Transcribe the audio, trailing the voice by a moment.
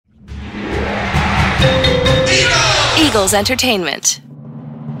Eagles Entertainment.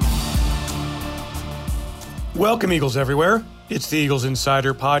 Welcome, Eagles everywhere. It's the Eagles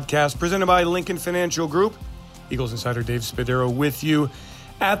Insider Podcast presented by Lincoln Financial Group. Eagles Insider Dave Spadaro with you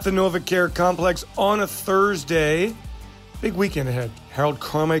at the NovaCare Complex on a Thursday. Big weekend ahead. Harold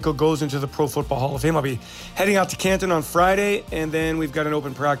Carmichael goes into the Pro Football Hall of Fame. I'll be heading out to Canton on Friday, and then we've got an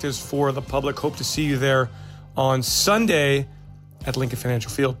open practice for the public. Hope to see you there on Sunday at Lincoln Financial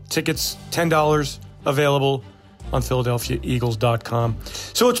Field. Tickets, $10 available on PhiladelphiaEagles.com.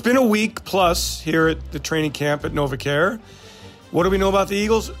 So it's been a week plus here at the training camp at NovaCare. What do we know about the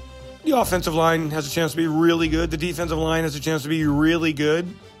Eagles? The offensive line has a chance to be really good. The defensive line has a chance to be really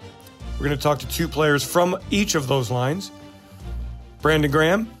good. We're going to talk to two players from each of those lines. Brandon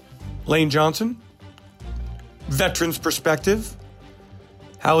Graham, Lane Johnson, veterans perspective.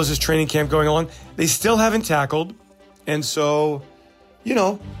 How is this training camp going along? They still haven't tackled, and so,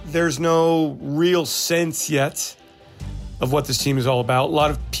 there's no real sense yet of what this team is all about. A lot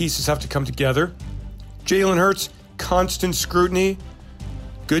of pieces have to come together. Jalen Hurts, constant scrutiny.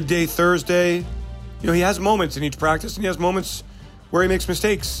 Good day Thursday. He has moments in each practice, and he has moments where he makes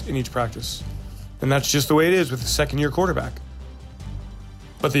mistakes in each practice. And that's just the way it is with a second-year quarterback.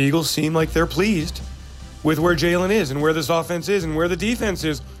 But the Eagles seem like they're pleased with where Jalen is and where this offense is and where the defense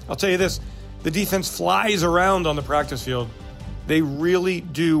is. I'll tell you this, the defense flies around on the practice field. They really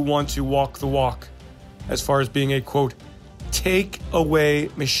do want to walk the walk as far as being a, quote, take-away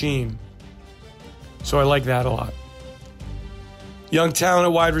machine. So I like that a lot. Young talent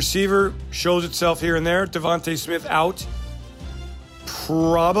at wide receiver shows itself here and there. Devontae Smith out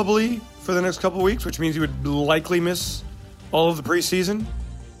probably for the next couple of weeks, which means he would likely miss all of the preseason,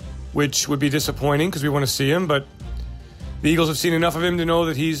 which would be disappointing because we want to see him. But the Eagles have seen enough of him to know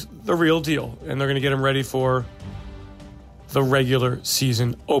that he's the real deal, and they're going to get him ready for the regular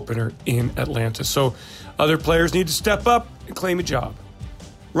season opener in Atlanta. So other players need to step up and claim a job.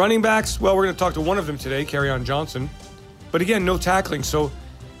 Running backs, well, we're going to talk to one of them today, Kerryon Johnson. But again, no tackling. So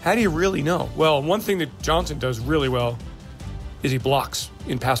how do you really know? Well, one thing that Johnson does really well is he blocks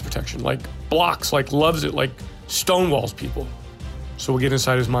in pass protection. Loves it, like stonewalls people. So we'll get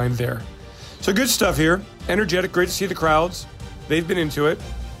inside his mind there. So good stuff here. Energetic, great to see the crowds. They've been into it.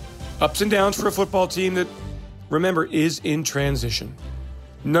 Ups and downs for a football team that, remember, is in transition.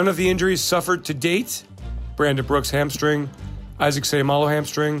 None of the injuries suffered to date. Brandon Brooks hamstring, Isaac Seumalo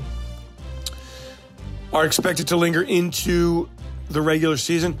hamstring, are expected to linger into the regular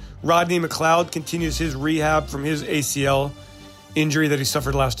season. Rodney McLeod continues his rehab from his ACL injury that he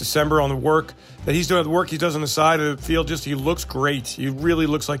suffered last December on the work that he's doing. The work he does on the side of the field, he looks great. He really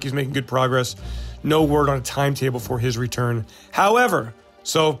looks like he's making good progress. No word on a timetable for his return. However,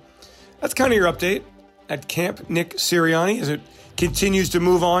 so that's kind of your update at Camp Nick Sirianni as it continues to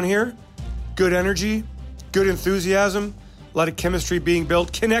move on here. Good energy, good enthusiasm, a lot of chemistry being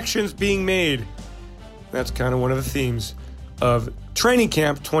built, connections being made. That's kind of one of the themes of Training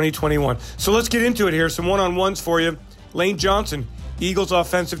Camp 2021. So let's get into it here. Some one-on-ones for you. Lane Johnson, Eagles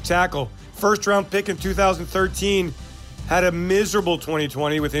offensive tackle. First-round pick in 2013. Had a miserable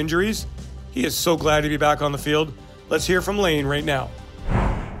 2020 with injuries. He is so glad to be back on the field. Let's hear from Lane right now.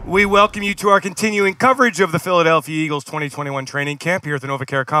 We welcome you to our continuing coverage of the Philadelphia Eagles 2021 Training Camp here at the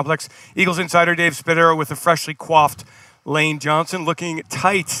NovaCare Complex. Eagles Insider Dave Spadaro with the freshly coiffed Lane Johnson, looking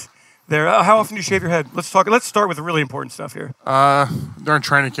tight there. How often do you shave your head? Let's start with the really important stuff here. During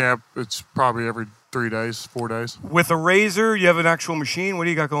training camp, it's probably every 3 days, 4 days. With a razor, you have an actual machine. What do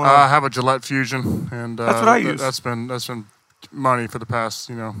you got going on? I have a Gillette Fusion, and that's what I use. That's been money for the past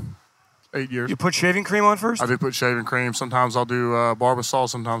 8 years. You put shaving cream on first? I do put shaving cream. Sometimes I'll do Barbasol.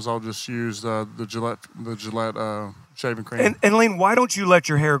 Sometimes I'll just use the Gillette shaving cream. And Lane, why don't you let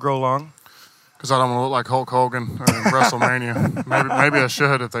your hair grow long? Because I don't want to look like Hulk Hogan in WrestleMania. Maybe I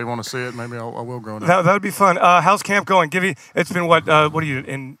should if they want to see it. Maybe I will grow it. That would be fun. How's camp going? It's been what are you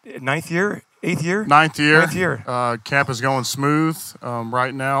in ninth year? 8th year? Ninth year. Ninth year. Camp is going smooth.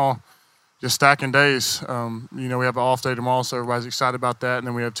 Right now, just stacking days. We have an off day tomorrow, so everybody's excited about that. And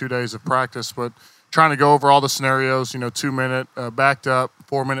then we have 2 days of practice. But trying to go over all the scenarios, 2-minute, backed up,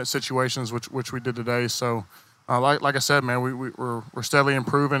 4-minute situations, which we did today. So, like I said, man, we're steadily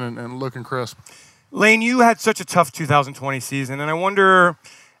improving and looking crisp. Lane, you had such a tough 2020 season, and I wonder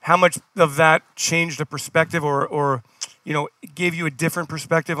how much of that changed the perspective or gave you a different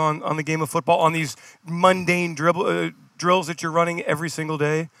perspective on the game of football, on these mundane drills that you're running every single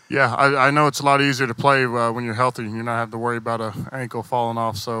day? Yeah, I know it's a lot easier to play when you're healthy and you're not having to worry about an ankle falling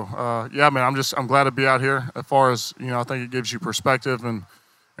off. So, man, I'm glad to be out here. As far as, I think it gives you perspective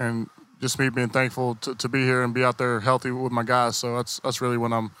and just me being thankful to be here and be out there healthy with my guys. So that's really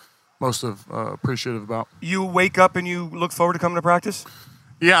what I'm most appreciative about. You wake up and you look forward to coming to practice?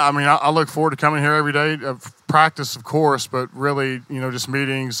 Yeah, I mean, I look forward to coming here every day. Practice, of course, but really, just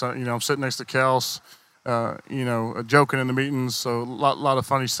meetings. I'm sitting next to Kels, joking in the meetings. So a lot of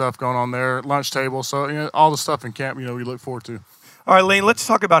funny stuff going on there. Lunch table. So, all the stuff in camp, we look forward to. All right, Lane, let's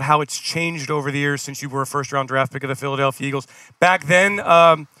talk about how it's changed over the years since you were a first-round draft pick of the Philadelphia Eagles. Back then,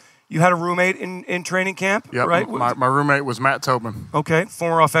 you had a roommate in training camp, yep, right? My roommate was Matt Tobin. Okay,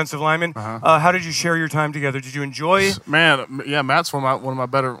 former offensive lineman. How did you share your time together? Did you enjoy? Man, yeah, Matt's one of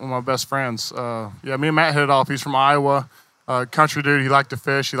my best friends. Me and Matt hit it off. He's from Iowa, country dude. He liked to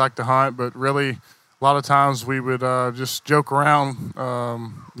fish, he liked to hunt, but really, a lot of times we would just joke around,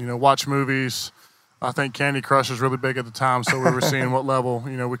 watch movies. I think Candy Crush was really big at the time, so we were seeing what level,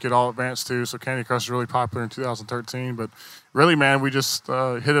 we could all advance to. So Candy Crush was really popular in 2013. But really, man, we just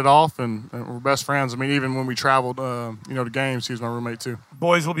hit it off, and we're best friends. I mean, even when we traveled, to games, he was my roommate too.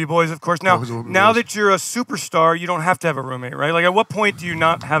 Boys will be boys, of course. Now that you're a superstar, you don't have to have a roommate, right? Like, at what point do you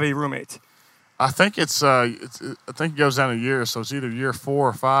not have a roommate? I think I think it goes down a year, so it's either year 4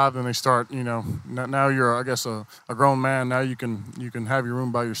 or 5. Then they start, now you're, I guess, a grown man. Now you can have your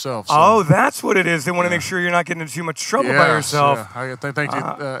room by yourself. So. Oh, that's what it is. They want to make sure you're not getting into too much trouble by yourself. Yeah, I think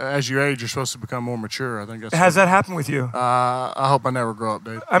as you age, you're supposed to become more mature. I think that's. Has that happened with you? I hope I never grow up,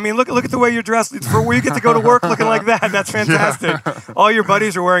 Dave. I mean, look at the way you're dressed. It's for where you get to go to work looking like that. That's fantastic. Yeah. All your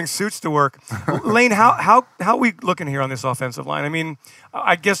buddies are wearing suits to work. Lane, how are we looking here on this offensive line? I mean,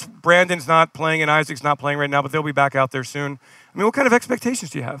 I guess Brandon's not playing and Isaac's not playing right now, but they'll be back out there soon. I mean, what kind of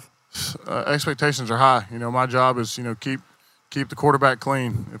expectations do you have? Expectations are high. My job is, keep the quarterback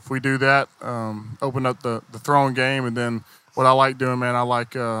clean. If we do that, open up the throwing game, and then what I like doing, man, I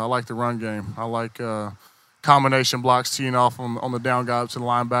like the run game. I like combination blocks, teeing off on the down guy to the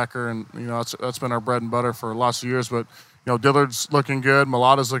linebacker, and that's been our bread and butter for lots of years. But Dillard's looking good,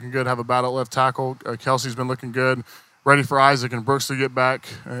 Mulata's looking good. Have a battle at left tackle. Kelsey's been looking good. Ready for Isaac and Brooks to get back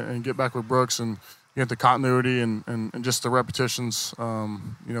and get back with Brooks and get the continuity and just the repetitions,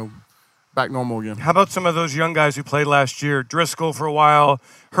 back normal again. How about some of those young guys who played last year? Driscoll for a while,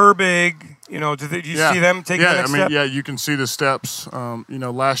 Herbig. Did you see them taking the next step? Yeah, you can see the steps.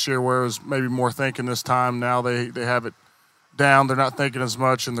 Last year where it was maybe more thinking this time. Now they have it down. They're not thinking as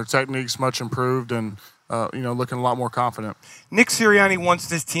much, and their technique's much improved and, looking a lot more confident. Nick Sirianni wants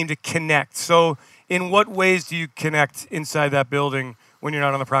this team to connect. So in what ways do you connect inside that building when you're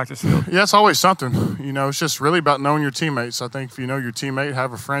not on the practice field? Yeah, it's always something. It's just really about knowing your teammates. I think if you know your teammate,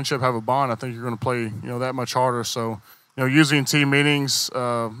 have a friendship, have a bond, I think you're going to play, that much harder. So, usually in team meetings,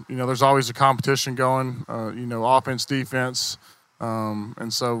 there's always a competition going, offense, defense.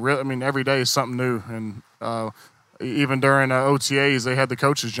 And so, really, every day is something new. And even during OTAs, they had the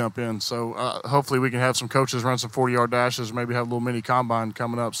coaches jump in. So hopefully we can have some coaches run some 40-yard dashes, maybe have a little mini combine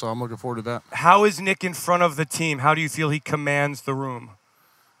coming up. So I'm looking forward to that. How is Nick in front of the team? How do you feel he commands the room?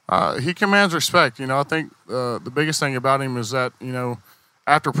 He commands respect. I think the biggest thing about him is that,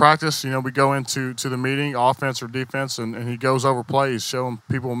 after practice, we go into the meeting, offense or defense, and he goes over plays, showing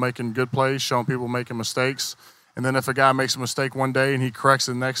people making good plays, showing people making mistakes. And then if a guy makes a mistake one day and he corrects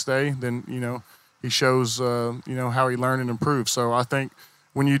it the next day, then, he shows, how he learned and improved. So I think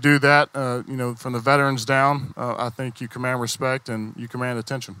when you do that, from the veterans down, I think you command respect and you command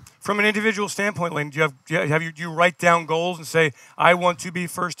attention. From an individual standpoint, Lane, do you write down goals and say, I want to be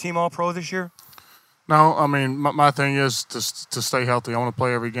first-team All-Pro this year? No, my thing is to stay healthy. I want to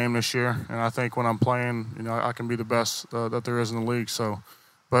play every game this year, and I think when I'm playing, I can be the best that there is in the league. So.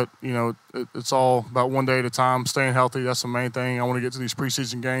 But, it's all about one day at a time, staying healthy. That's the main thing. I want to get to these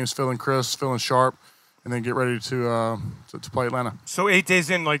preseason games feeling crisp, feeling sharp, and then get ready to play Atlanta. So 8 days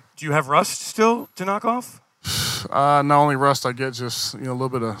in, do you have rust still to knock off? Not only rust, I get just, a little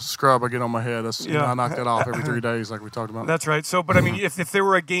bit of scrub I get on my head. That's, I knock that off every 3 days like we talked about. That's right. So, but, if there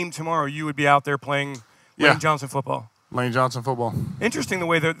were a game tomorrow, you would be out there playing Lane Johnson football. Lane Johnson football. Interesting the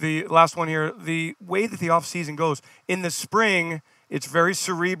way that the last one here, the way that the offseason goes. In the spring, it's very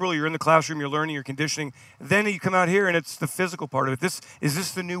cerebral. You're in the classroom. You're learning. You're conditioning. Then you come out here, and it's the physical part of it. Is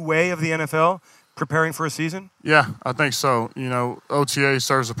this the new way of the NFL, preparing for a season? Yeah, I think so. OTA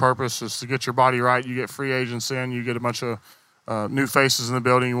serves a purpose. Is to get your body right. You get free agents in. You get a bunch of new faces in the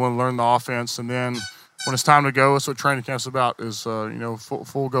building. You want to learn the offense. And then when it's time to go, that's what training camp's about is,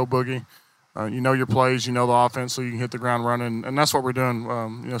 full go boogie. Your plays, the offense, so you can hit the ground running. And that's what we're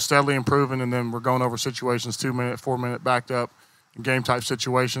doing, steadily improving. And then we're going over situations, 2-minute, 4-minute backed up. Game type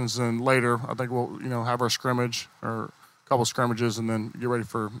situations, and later I think we'll have our scrimmage or a couple scrimmages, and then get ready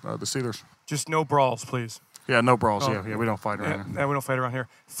for the Steelers. Just no brawls, please. Yeah, no brawls. Yeah, we don't fight around here. Yeah, we don't fight around here.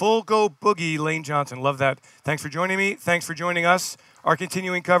 Full go boogie, Lane Johnson. Love that. Thanks for joining me. Thanks for joining us. Our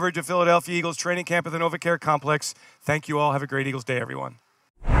continuing coverage of Philadelphia Eagles training camp at the NovaCare Complex. Thank you all. Have a great Eagles day, everyone.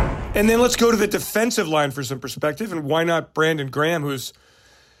 And then let's go to the defensive line for some perspective. And why not Brandon Graham, who's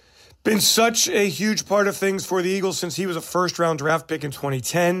been such a huge part of things for the Eagles since he was a first-round draft pick in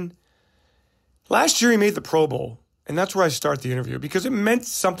 2010. Last year he made the Pro Bowl, and that's where I start the interview because it meant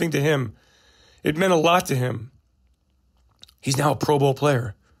something to him. It meant a lot to him. He's now a Pro Bowl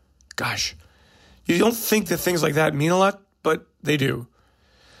player. Gosh, you don't think that things like that mean a lot, but they do.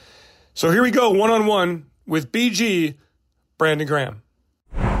 So here we go, one-on-one with BG, Brandon Graham.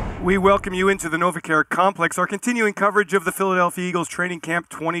 We welcome you into the NovaCare Complex, our continuing coverage of the Philadelphia Eagles training camp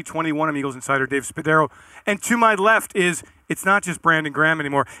 2021. I'm Eagles insider Dave Spadaro. And to my left it's not just Brandon Graham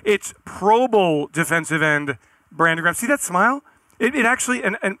anymore. It's Pro Bowl defensive end Brandon Graham. See that smile? It actually,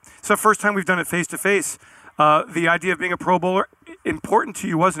 and it's the first time we've done it face-to-face. The idea of being a Pro Bowler, important to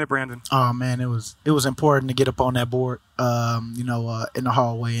you, wasn't it, Brandon? Oh, man, it was important to get up on that board, in the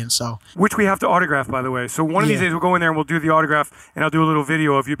hallway. And so, which we have to autograph, by the way. So one of these days we'll go in there and we'll do the autograph, and I'll do a little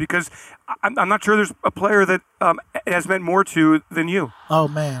video of you because I'm not sure there's a player that has meant more to than you. Oh,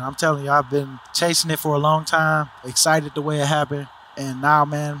 man, I'm telling you, I've been chasing it for a long time, excited the way it happened. And now,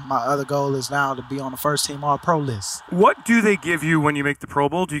 man, my other goal is now to be on the first team All-Pro list. What do they give you when you make the Pro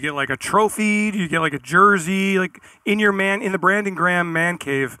Bowl? Do you get like a trophy? Do you get like a jersey? Like in the Brandon Graham man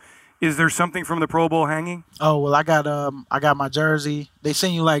cave, is there something from the Pro Bowl hanging? Oh, well, I got my jersey. They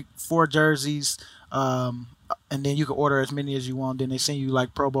send you like 4 jerseys, and then you can order as many as you want. Then they send you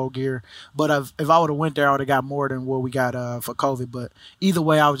like Pro Bowl gear. But if I would have went there, I would have got more than what we got for COVID. But either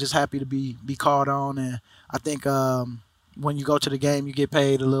way, I was just happy to be called on, and I think. When you go to the game, you get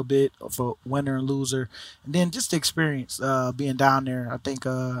paid a little bit for winner and loser. And then just the experience being down there, I think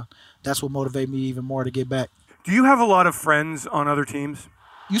that's what motivated me even more to get back. Do you have a lot of friends on other teams?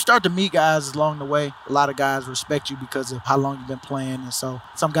 You start to meet guys along the way. A lot of guys respect you because of how long you've been playing. And so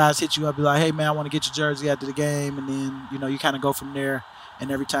some guys hit you up, be like, hey, man, I want to get your jersey after the game. And then, you kind of go from there.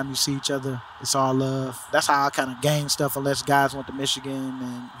 And every time you see each other, it's all love. That's how I kind of gain stuff unless guys went to Michigan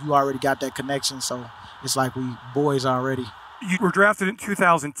and you already got that connection. So it's like we boys already. You were drafted in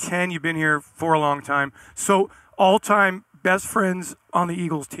 2010. You've been here for a long time. So all-time best friends on the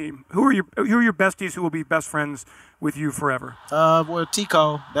Eagles team. Who are your besties who will be best friends with you forever? Well,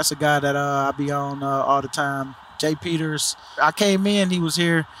 Tico, that's a guy that I be on all the time. Jay Peters. I came in, he was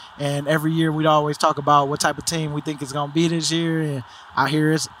here, and every year we'd always talk about what type of team we think it's going to be this year, and I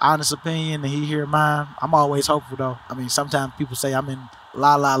hear his honest opinion, and he hear mine. I'm always hopeful, though. I mean, sometimes people say I'm in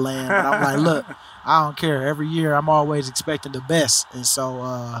la-la land, but I'm like, look, I don't care. Every year I'm always expecting the best, and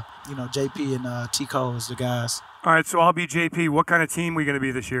so, JP and Tico is the guys. All right, so I'll be JP. What kind of team are we going to be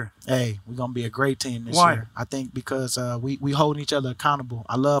this year? Hey, we're going to be a great team this Why? year. I think because we holding each other accountable.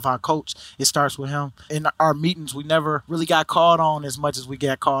 I love our coach. It starts with him. In our meetings, we never really got called on as much as we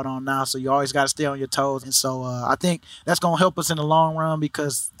get called on now, so you always got to stay on your toes. And so I think that's going to help us in the long run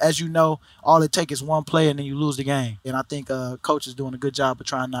because, as you know, all it takes is one play and then you lose the game. And I think coach is doing a good job of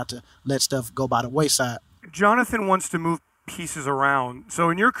trying not to let stuff go by the wayside. Jonathan wants to move pieces around.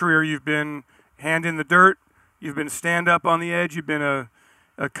 So in your career, you've been hand in the dirt. You've been stand-up on the edge. You've been a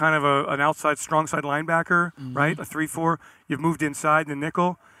kind of an outside, strong side linebacker, right? A 3-4. You've moved inside in the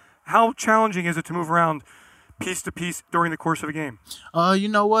nickel. How challenging is it to move around piece to piece during the course of a game? You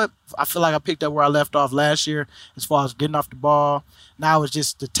know what? I feel like I picked up where I left off last year as far as getting off the ball. Now it's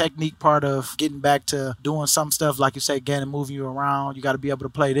just the technique part of getting back to doing some stuff, like you say, again, and moving you around. You got to be able to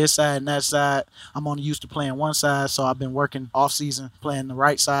play this side and that side. I'm only used to playing one side, so I've been working off season, playing the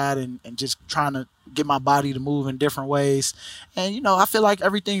right side and just trying to get my body to move in different ways. And, I feel like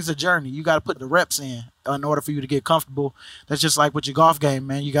everything's a journey. You got to put the reps in order for you to get comfortable. That's just like with your golf game,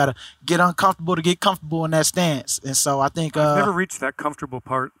 man. You got to get uncomfortable to get comfortable in that stance. And so I think I've never reached that comfortable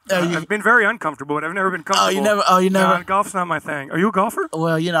part. I've been very uncomfortable, but I've never been comfortable. You never. No, golf's not my thing. Are you a golfer?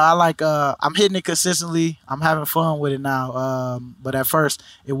 Well, I like, I'm hitting it consistently. I'm having fun with it now. But at first,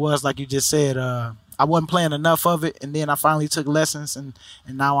 it was like you just said, I wasn't playing enough of it, and then I finally took lessons, and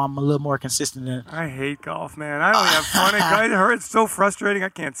now I'm a little more consistent in it. I hate golf, man. I don't have fun. It's so frustrating. I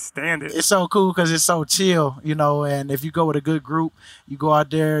can't stand it. It's so cool because it's so chill, and if you go with a good group, you go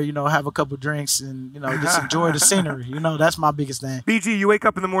out there, have a couple drinks and, just enjoy the scenery. That's my biggest thing. BG, you wake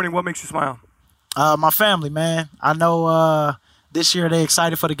up in the morning, what makes you smile? My family, man. I know this year they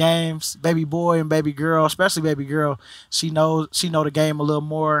excited for the games. Baby boy and baby girl, especially baby girl, she know the game a little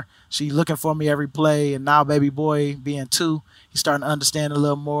more. She looking for me every play, and now baby boy being 2, he's starting to understand a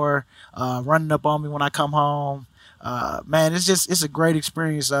little more. Running up on me when I come home. Man, it's a great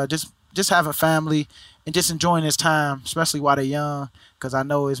experience. Just having family and just enjoying this time, especially while they're young, because I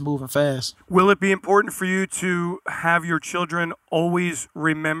know it's moving fast. Will it be important for you to have your children always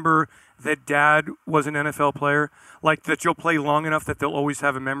remember that dad was an NFL player? Like that you'll play long enough that they'll always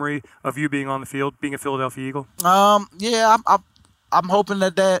have a memory of you being on the field, being a Philadelphia Eagle? Yeah, I'm hoping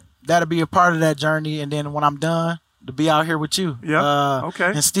that'll be a part of that journey, and then when I'm done, to be out here with you. Yeah.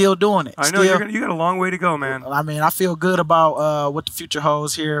 Okay. And still doing it. I know you got a long way to go, man. I mean, I feel good about what the future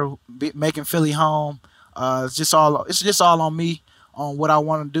holds here, making Philly home. It's just all on me, on what I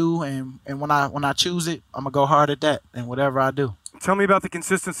want to do, and when I choose it, I'm gonna go hard at that and whatever I do. Tell me about the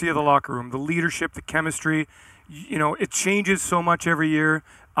consistency of the locker room, the leadership, the chemistry. You know, it changes so much every year.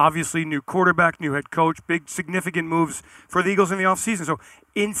 Obviously, new quarterback, new head coach, big significant moves for the Eagles in the offseason. So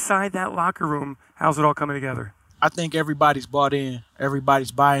inside that locker room, how's it all coming together? I think everybody's bought in.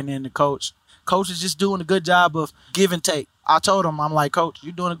 Everybody's buying in the coach. Coach is just doing a good job of give and take. I told him, I'm like, Coach,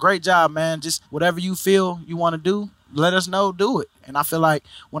 you're doing a great job, man. Just whatever you feel you want to do, let us know, do it. And I feel like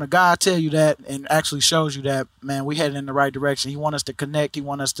when a guy tell you that and actually shows you that, man, we headed in the right direction. He want us to connect. He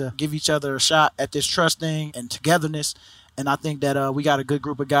want us to give each other a shot at this trust thing and togetherness. And I think that we got a good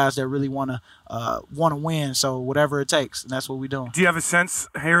group of guys that really want to win. So whatever it takes, and that's what we're doing. Do you have a sense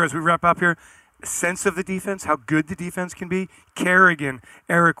here as we wrap up here? Sense of the defense, how good the defense can be? Kerrigan,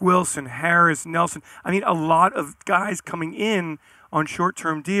 Eric Wilson, Harris, Nelson. I mean, a lot of guys coming in on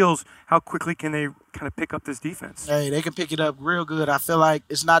short-term deals. How quickly can they kind of pick up this defense? Hey, they can pick it up real good. I feel like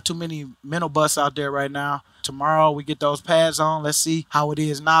it's not too many mental busts out there right now. Tomorrow we get those pads on. Let's see how it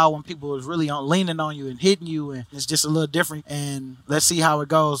is now when people is really leaning on you and hitting you, and it's just a little different. And let's see how it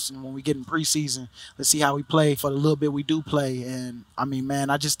goes when we get in preseason. Let's see how we play for the little bit we do play. And, I mean, man,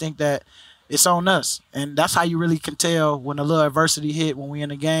 I just think that it's on us. And that's how you really can tell when a little adversity hit when we in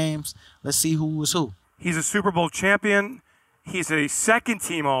the games. Let's see who is who. He's a Super Bowl champion. He's a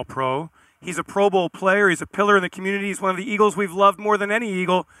second-team All-Pro. He's a Pro Bowl player. He's a pillar in the community. He's one of the Eagles we've loved more than any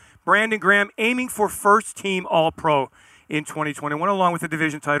Eagle. Brandon Graham aiming for first-team All-Pro in 2021, along with the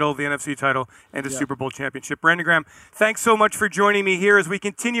division title, the NFC title, and the Super Bowl championship. Brandon Graham, thanks so much for joining me here as we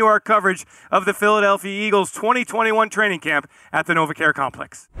continue our coverage of the Philadelphia Eagles 2021 training camp at the NovaCare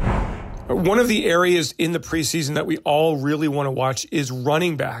Complex. One of the areas in the preseason that we all really want to watch is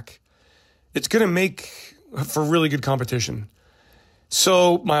running back. It's going to make for really good competition.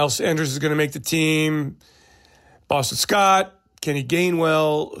 So Miles Sanders is going to make the team. Boston Scott, Kenny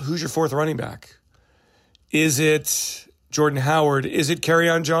Gainwell. Who's your fourth running back? Is it Jordan Howard? Is it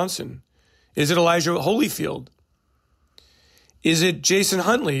Kerryon Johnson? Is it Elijah Holyfield? Is it Jason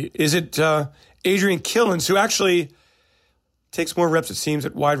Huntley? Is it Adrian Killins, who actually takes more reps, it seems,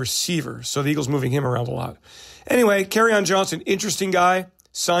 at wide receiver. So the Eagles moving him around a lot. Anyway, Kerryon Johnson, interesting guy,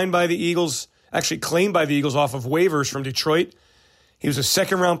 signed by the Eagles, actually claimed by the Eagles off of waivers from Detroit. He was a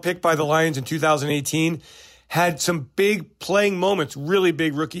second-round pick by the Lions in 2018. Had some big playing moments, really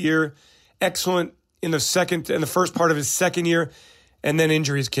big rookie year. Excellent in the first part of his second year, and then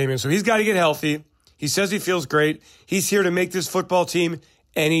injuries came in. So he's got to get healthy. He says he feels great. He's here to make this football team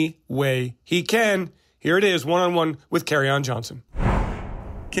any way he can. Here it is, one-on-one with Kerryon Johnson.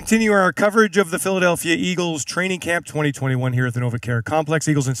 Continue our coverage of the Philadelphia Eagles training camp 2021 here at the NovaCare Complex.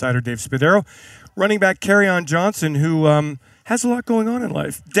 Eagles insider Dave Spadaro, running back Kerryon Johnson, who has a lot going on in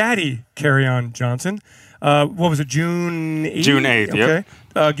life. Daddy Kerryon Johnson. What was it, June 8th? June 8th, okay.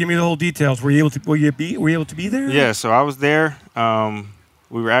 Yep. Give me the whole details. Were you able to be there? Yeah, so I was there.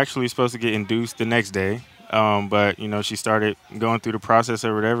 We were actually supposed to get induced the next day, but she started going through the process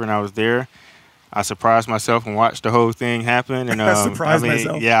or whatever, and I was there. I surprised myself and watched the whole thing happen. And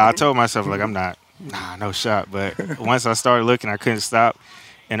myself. Yeah, I told myself, like, I'm not, no shot. But once I started looking, I couldn't stop.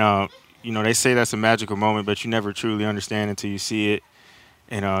 And, they say that's a magical moment, but you never truly understand until you see it.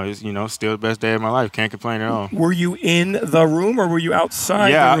 And, it's, still the best day of my life. Can't complain at all. Were you in the room or were you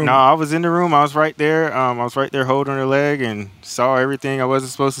outside the room? No, I was in the room. I was right there. I was right there holding her leg and saw everything I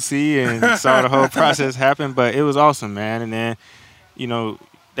wasn't supposed to see and saw the whole process happen. But it was awesome, man. And then,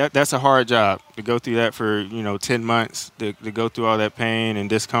 that's a hard job to go through that for 10 months to go through all that pain and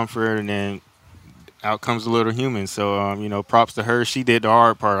discomfort, and then out comes the little human. So props to her. She did the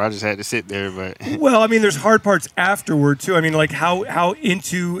hard part. I just had to sit there. But well, I mean, there's hard parts afterward too. I mean, like how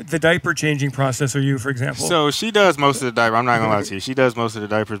into the diaper changing process are you, for example? So she does most of the diaper. I'm not gonna lie to you. She does most of the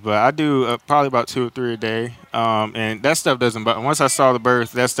diapers, but I do probably about 2 or 3 a day. And that stuff doesn't. Once I saw the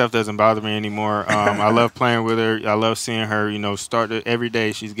birth, that stuff doesn't bother me anymore. I love playing with her. I love seeing her. Start every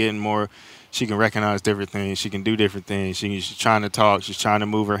day. She's getting more. She can recognize different things. She can do different things. She's trying to talk. She's trying to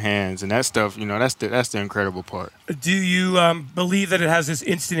move her hands, and that stuff. That's the incredible part. Do you believe that it has this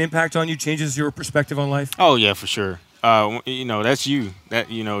instant impact on you? Changes your perspective on life? Oh yeah, for sure. That's you. That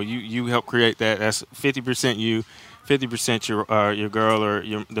you help create that. That's 50% you, 50% your girl or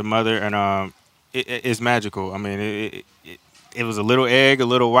the mother, and it's magical. I mean, it was a little egg, a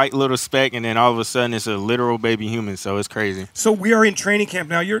little white little speck, and then all of a sudden it's a literal baby human. So it's crazy. So we are in training camp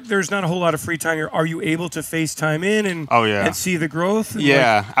now. There's not a whole lot of free time here. Are you able to FaceTime in and see the growth?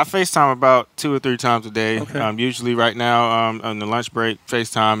 Yeah, I FaceTime about 2 or 3 times a day. Okay. Usually right now on the lunch break,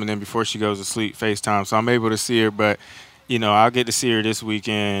 FaceTime, and then before she goes to sleep, FaceTime. So I'm able to see her, but I'll get to see her this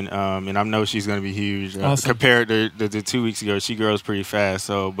weekend, and I know she's going to be huge. Awesome. Compared to the 2 weeks ago, she grows pretty fast.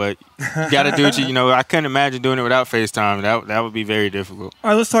 So, but you got to do what I couldn't imagine doing it without FaceTime. That would be very difficult.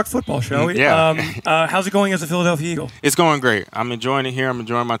 All right, let's talk football, shall we? Yeah. How's it going as a Philadelphia Eagle? It's going great. I'm enjoying it here. I'm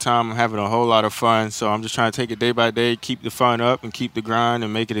enjoying my time. I'm having a whole lot of fun. So I'm just trying to take it day by day, keep the fun up, and keep the grind,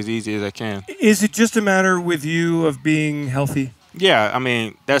 and make it as easy as I can. Is it just a matter with you of being healthy? Yeah, I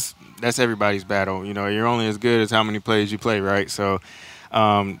mean, that's everybody's battle. You're only as good as how many plays you play, right? So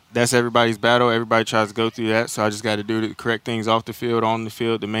that's everybody's battle. Everybody tries to go through that. So I just got to do the correct things off the field, on the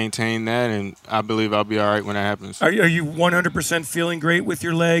field to maintain that, and I believe I'll be all right when that happens. Are you 100% feeling great with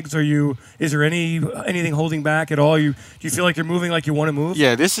your legs? Is there anything holding back at all? Do you feel like you're moving like you want to move?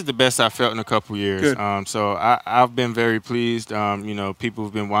 Yeah, this is the best I've felt in a couple years. Good. So I've been very pleased. People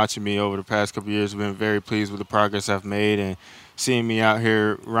who've been watching me over the past couple years have been very pleased with the progress I've made, and seeing me out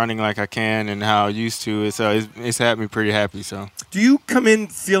here running like I can and how I used to, it's had me pretty happy. So, do you come in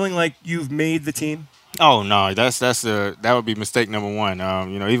feeling like you've made the team? Oh no, that would be mistake number one.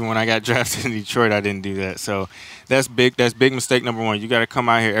 Even when I got drafted in Detroit, I didn't do that. So that's big. That's big mistake number one. You got to come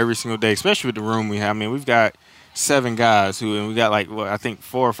out here every single day, especially with the room we have. I mean, we've got 7 guys and we got I think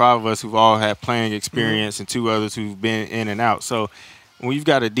 4 or 5 of us who've all had playing experience, and 2 others who've been in and out. So when you've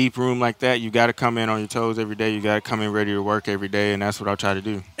got a deep room like that, you got to come in on your toes every day. You got to come in ready to work every day, and that's what I'll try to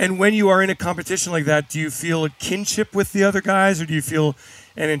do. And when you are in a competition like that, do you feel a kinship with the other guys, or do you feel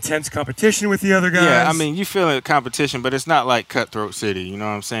an intense competition with the other guys? Yeah, I mean, you feel a competition, but it's not like Cutthroat City. You know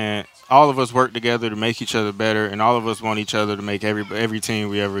what I'm saying? All of us work together to make each other better, and all of us want each other to make every team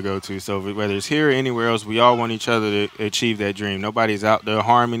we ever go to. So whether it's here or anywhere else, we all want each other to achieve that dream. Nobody's out to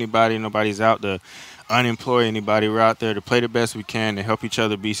harm anybody. Nobody's out to unemploy anybody. We're out there to play the best we can, to help each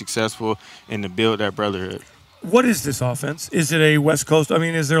other be successful, and to build that brotherhood. What is this offense? Is it a West Coast? I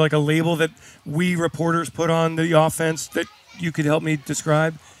mean, is there like a label that we reporters put on the offense that you could help me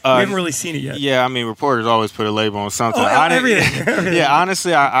describe? We haven't really seen it yet. Yeah, I mean, reporters always put a label on something. Everything. Yeah,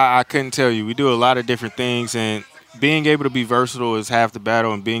 honestly, I couldn't tell you. We do a lot of different things, and being able to be versatile is half the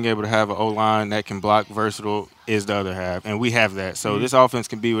battle, and being able to have an O-line that can block versatile is the other half, and we have that. So this offense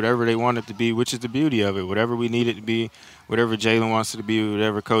can be whatever they want it to be, which is the beauty of it. Whatever we need it to be, whatever Jalen wants it to be,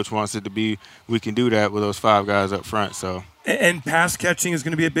 whatever coach wants it to be, we can do that with those 5 guys up front. So. And pass catching is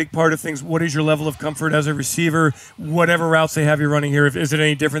going to be a big part of things. What is your level of comfort as a receiver? Whatever routes they have you running here, is it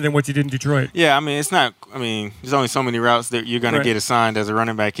any different than what you did in Detroit? Yeah, I mean, it's not. I mean, there's only so many routes that you're going to get assigned as a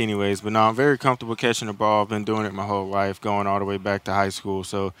running back anyways. But no, I'm very comfortable catching the ball. I've been doing it my whole life, going all the way back to high school.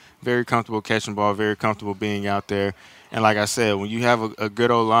 So very comfortable catching the ball, very comfortable being out there. And like I said, when you have a good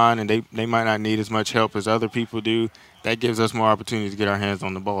old line and they might not need as much help as other people do, that gives us more opportunity to get our hands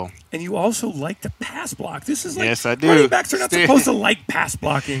on the ball. And you also like to pass block. This is like, yes, I do. Running backs are not supposed to like pass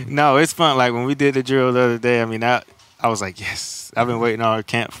blocking. No, it's fun. Like when we did the drill the other day, I mean, I was like, yes, I've been waiting all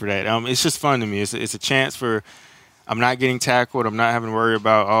camp for that. It's just fun to me. It's a chance for, I'm not getting tackled. I'm not having to worry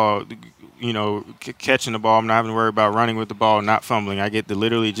about, catching the ball. I'm not having to worry about running with the ball, not fumbling. I get to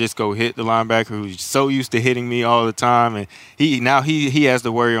literally just go hit the linebacker who's so used to hitting me all the time, and he has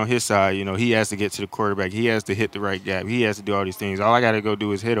the worry on his side. He has to get to the quarterback. He has to hit the right gap. He has to do all these things. All I got to go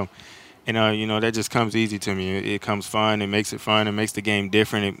do is hit him. And, that just comes easy to me. It comes fun. It makes it fun. It makes the game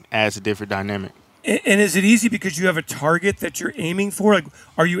different. It adds a different dynamic. And is it easy because you have a target that you're aiming for? Like,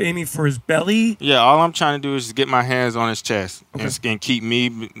 are you aiming for his belly? Yeah, all I'm trying to do is just get my hands on his chest and keep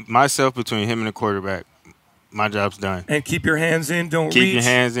myself between him and the quarterback. My job's done. And keep your hands in, don't reach. Keep your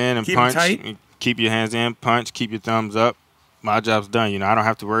hands in and keep punch. Tight. Keep your hands in, punch, keep your thumbs up. My job's done. I don't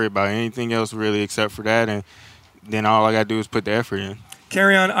have to worry about anything else really except for that, and then all I got to do is put the effort in.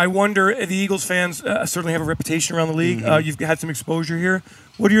 Kerryon, I wonder, the Eagles fans certainly have a reputation around the league. You've had some exposure here.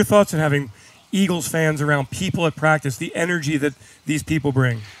 What are your thoughts on having Eagles fans around people at practice, the energy that these people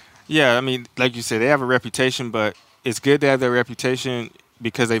bring? Yeah, I mean, like you said, they have a reputation, but it's good to have their reputation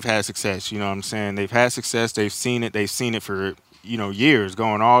because they've had success. You know what I'm saying? They've had success. They've seen it. They've seen it for, years,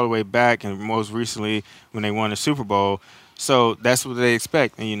 going all the way back, and most recently when they won the Super Bowl. So that's what they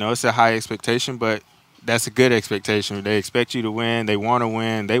expect. And, it's a high expectation, but that's a good expectation. They expect you to win. They want to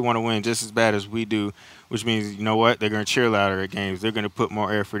win. They want to win just as bad as we do. which means, you know what, they're going to cheer louder at games. They're going to put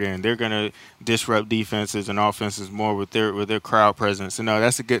more effort in. They're going to disrupt defenses and offenses more with their crowd presence. And no,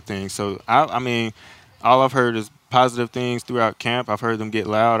 that's a good thing. So, I mean, all I've heard is positive things throughout camp. I've heard them get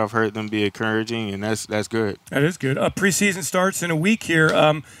loud. I've heard them be encouraging, and that's good. That is good. Preseason starts in a week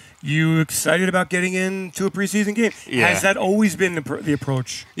here. You excited about getting into a preseason game? Yeah. Has that always been the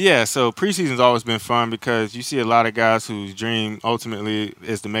approach? Yeah, so preseason's always been fun because you see a lot of guys whose dream ultimately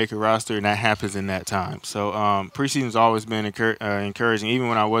is to make a roster, and that happens in that time. So preseason's always been encouraging. Even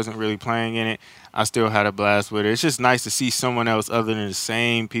when I wasn't really playing in it, I still had a blast with it. It's just nice to see someone else other than the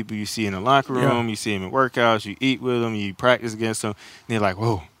same people you see in the locker room. You see them in workouts, you eat with them, you practice against them, and they're like,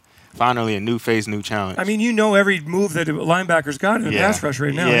 whoa. Finally, a new face, new challenge. I mean, you know every move that a linebacker's got in the pass rush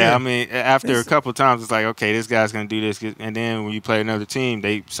right now. Yeah, I mean, after a couple of times, it's like, okay, this guy's going to do this. And then when you play another team,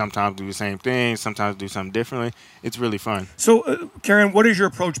 they sometimes do the same thing, sometimes do something differently. It's really fun. So, Karen, what has your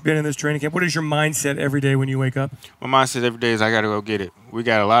approach been in this training camp? What is your mindset every day when you wake up? My mindset every day is I got to go get it. We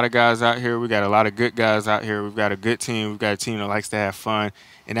got a lot of guys out here. We got a lot of good guys out here. We've got a good team. We've got a team that likes to have fun,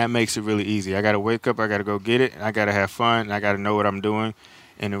 and that makes it really easy. I got to wake up. I got to go get it, and I got to have fun, and I got to know what I'm doing.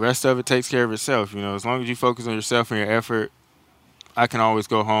 And the rest of it takes care of itself. You know, as long as you focus on yourself and your effort, I can always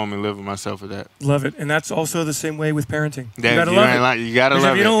go home and live with myself with that. Love it. And that's also the same way with parenting. You got to love it. You got to love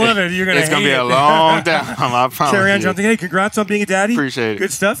it. If you don't love it, you're going to hate it. It's going to be a long time, I promise. Kerryon Johnson, hey, congrats on being a daddy. Appreciate it.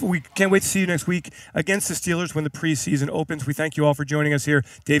 Good stuff. We can't wait to see you next week against the Steelers when the preseason opens. We thank you all for joining us here.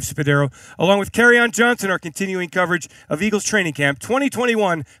 Dave Spadaro, along with Kerryon Johnson, our continuing coverage of Eagles Training Camp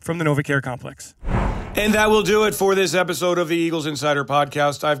 2021 from the NovaCare Complex. And that will do it for this episode of the Eagles Insider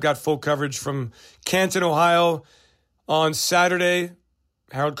Podcast. I've got full coverage from Canton, Ohio on Saturday.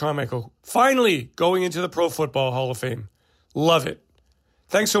 Harold Carmichael finally going into the Pro Football Hall of Fame. Love it.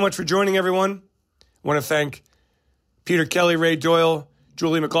 Thanks so much for joining, everyone. I want to thank Peter Kelly, Ray Doyle,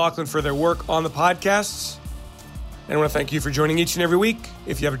 Julie McLaughlin for their work on the podcasts. And I want to thank you for joining each and every week.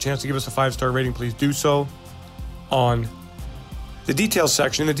 If you have a chance to give us a 5-star rating, please do so on the details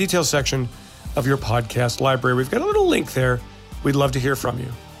section. In the details section of your podcast library, we've got a little link there. We'd love to hear from you.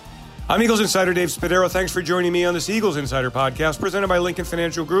 I'm Eagles Insider Dave Spadaro. Thanks for joining me on this Eagles Insider Podcast presented by Lincoln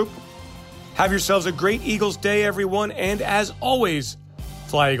Financial Group. Have yourselves a great Eagles day, everyone. And as always,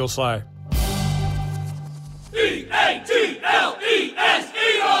 fly, Eagles, fly. E-A-G-L-E-S,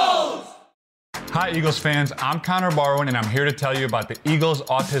 Eagles! Hi, Eagles fans. I'm Connor Barwin, and I'm here to tell you about the Eagles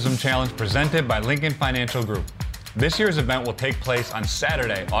Autism Challenge presented by Lincoln Financial Group. This year's event will take place on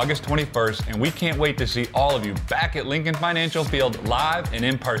Saturday, August 21st, and we can't wait to see all of you back at Lincoln Financial Field live and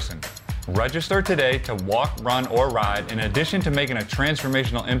in person. Register today to walk, run, or ride. In addition to making a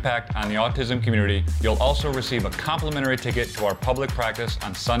transformational impact on the autism community, you'll also receive a complimentary ticket to our public practice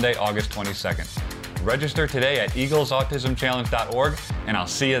on Sunday, August 22nd. Register today at eaglesautismchallenge.org, and I'll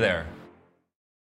see you there.